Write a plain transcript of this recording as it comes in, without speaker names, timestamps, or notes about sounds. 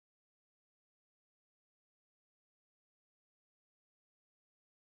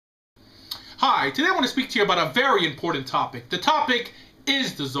Hi, today I want to speak to you about a very important topic. The topic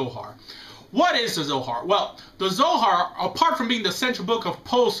is the Zohar. What is the Zohar? Well, the Zohar, apart from being the central book of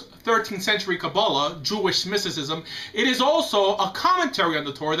post-13th century Kabbalah, Jewish mysticism, it is also a commentary on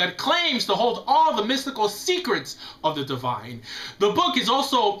the Torah that claims to hold all the mystical secrets of the divine. The book is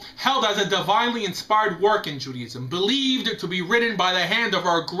also held as a divinely inspired work in Judaism, believed to be written by the hand of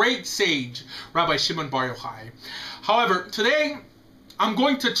our great sage, Rabbi Shimon Bar Yochai. However, today, I'm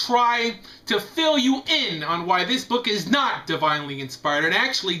going to try to fill you in on why this book is not divinely inspired and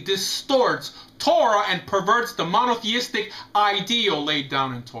actually distorts Torah and perverts the monotheistic ideal laid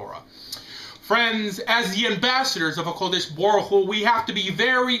down in Torah. Friends, as the ambassadors of HaKodesh Baruch Hu, we have to be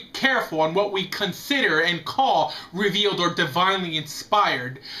very careful on what we consider and call revealed or divinely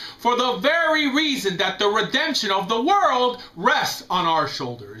inspired, for the very reason that the redemption of the world rests on our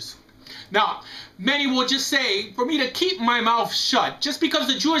shoulders. Now, many will just say for me to keep my mouth shut, just because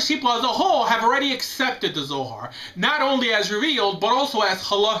the Jewish people as a whole have already accepted the Zohar, not only as revealed, but also as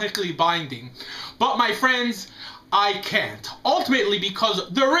halachically binding. But my friends, I can't. Ultimately, because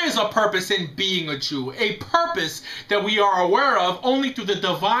there is a purpose in being a Jew, a purpose that we are aware of only through the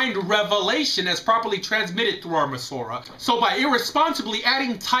divine revelation as properly transmitted through our Masorah. So by irresponsibly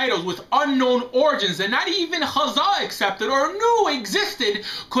adding titles with unknown origins that not even Chazal accepted or knew existed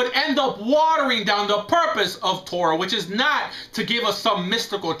could end up watering down the purpose of Torah, which is not to give us some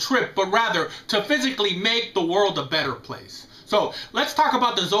mystical trip, but rather to physically make the world a better place. So let's talk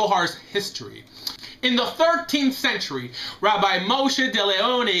about the Zohar's history. In the 13th century, Rabbi Moshe de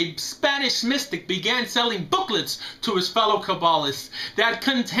Leon, a Spanish mystic, began selling booklets to his fellow Kabbalists that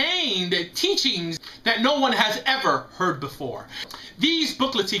contained teachings that no one has ever heard before. These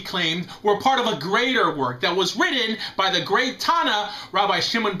booklets, he claimed, were part of a greater work that was written by the great Tana, Rabbi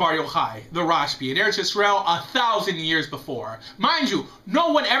Shimon Bar Yochai, the Rashbi, in Eretz Yisrael 1,000 years before. Mind you, no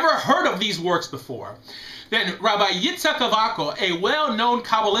one ever heard of these works before. Then Rabbi Yitzhak of Akko, a well-known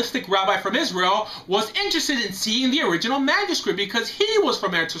Kabbalistic rabbi from Israel, was interested in seeing the original manuscript because he was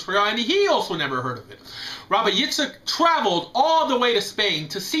from Eretz Yisrael and he also never heard of it. Rabbi Yitzhak traveled all the way to Spain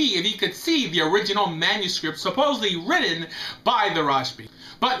to see if he could see the original manuscript supposedly written by the Rashbi.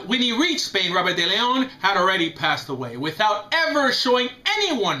 But when he reached Spain, Rabbi de Leon had already passed away without ever showing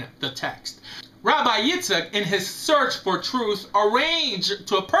anyone the text. Rabbi Yitzhak, in his search for truth, arranged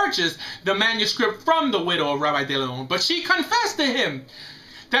to purchase the manuscript from the widow of Rabbi de Leon, but she confessed to him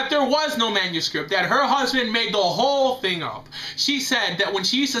that there was no manuscript, that her husband made the whole thing up. She said that when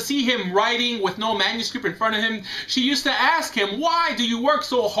she used to see him writing with no manuscript in front of him, she used to ask him, "Why do you work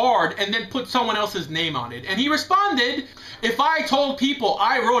so hard?" and then put someone else's name on it. And he responded, "If I told people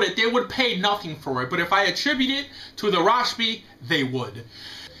I wrote it, they would pay nothing for it, but if I attribute it to the Rashbi, they would."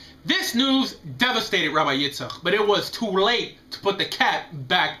 This news devastated Rabbi Yitzhak, but it was too late to put the cat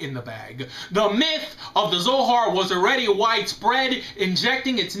back in the bag. The myth of the Zohar was already widespread,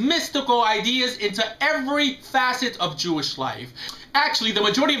 injecting its mystical ideas into every facet of Jewish life. Actually, the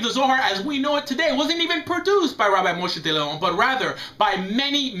majority of the Zohar as we know it today wasn't even produced by Rabbi Moshe de Leon, but rather by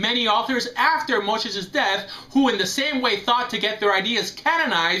many, many authors after Moshe's death, who in the same way thought to get their ideas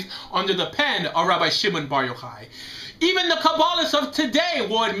canonized under the pen of Rabbi Shimon Bar Yochai. Even the Kabbalists of today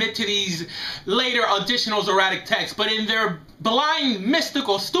will admit to these later additional Zoharic texts, but in their blind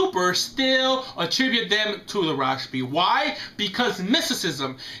mystical stupor still attribute them to the Rashbi. Why? Because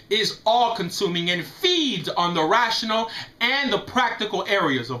mysticism is all-consuming and feeds on the rational and the practical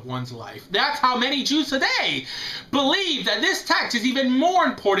areas of one's life. That's how many Jews today believe that this text is even more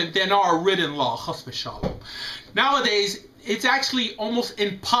important than our written law, chas v'shalom. Nowadays, it's actually almost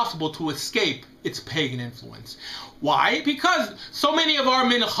impossible to escape its pagan influence. Why? Because so many of our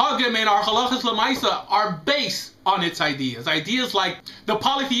minchagim and our halachas l'maisa are based on its ideas. Ideas like the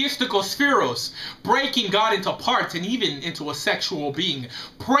polytheistical spheros, breaking God into parts and even into a sexual being,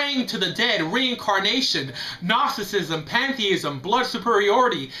 praying to the dead, reincarnation, Gnosticism, pantheism, blood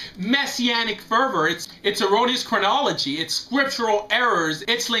superiority, messianic fervor, its erroneous chronology, its scriptural errors,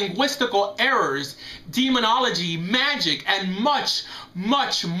 its linguistical errors, demonology, magic, and much,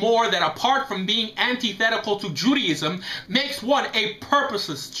 much more that, apart from being antithetical to Judaism, makes one a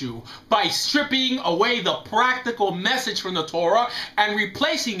purposeless Jew by stripping away the practical message from the Torah and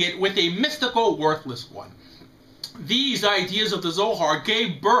replacing it with a mystical, worthless one. These ideas of the Zohar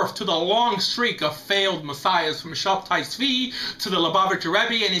gave birth to the long streak of failed messiahs from Shabtai Tzvi to the Lubavitcher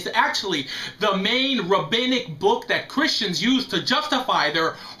Rebbe, and is actually the main rabbinic book that Christians use to justify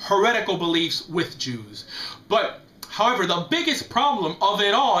their heretical beliefs with Jews. But however, the biggest problem of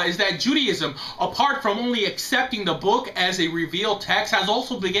it all is that Judaism, apart from only accepting the book as a revealed text, has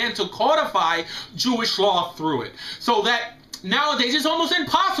also began to codify Jewish law through it. So that Nowadays, it's almost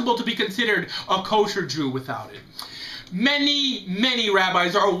impossible to be considered a kosher Jew without it. Many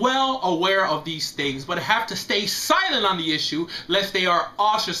rabbis are well aware of these things, but have to stay silent on the issue lest they are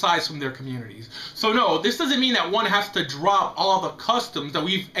ostracized from their communities. So no, this doesn't mean that one has to drop all the customs that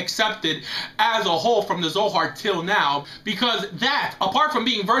we've accepted as a whole from the Zohar till now, because that, apart from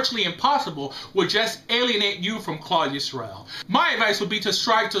being virtually impossible, would just alienate you from Klal Yisrael. My advice would be to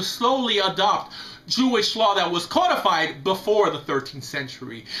strive to slowly adopt Jewish law that was codified before the 13th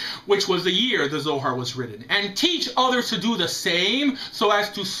century, which was the year the Zohar was written, and teach others to do the same so as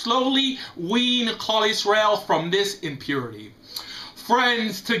to slowly wean Klal Yisrael from this impurity.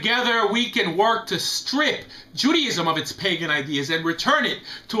 Friends, together we can work to strip Judaism of its pagan ideas and return it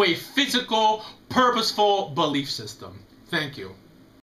to a physical, purposeful belief system. Thank you.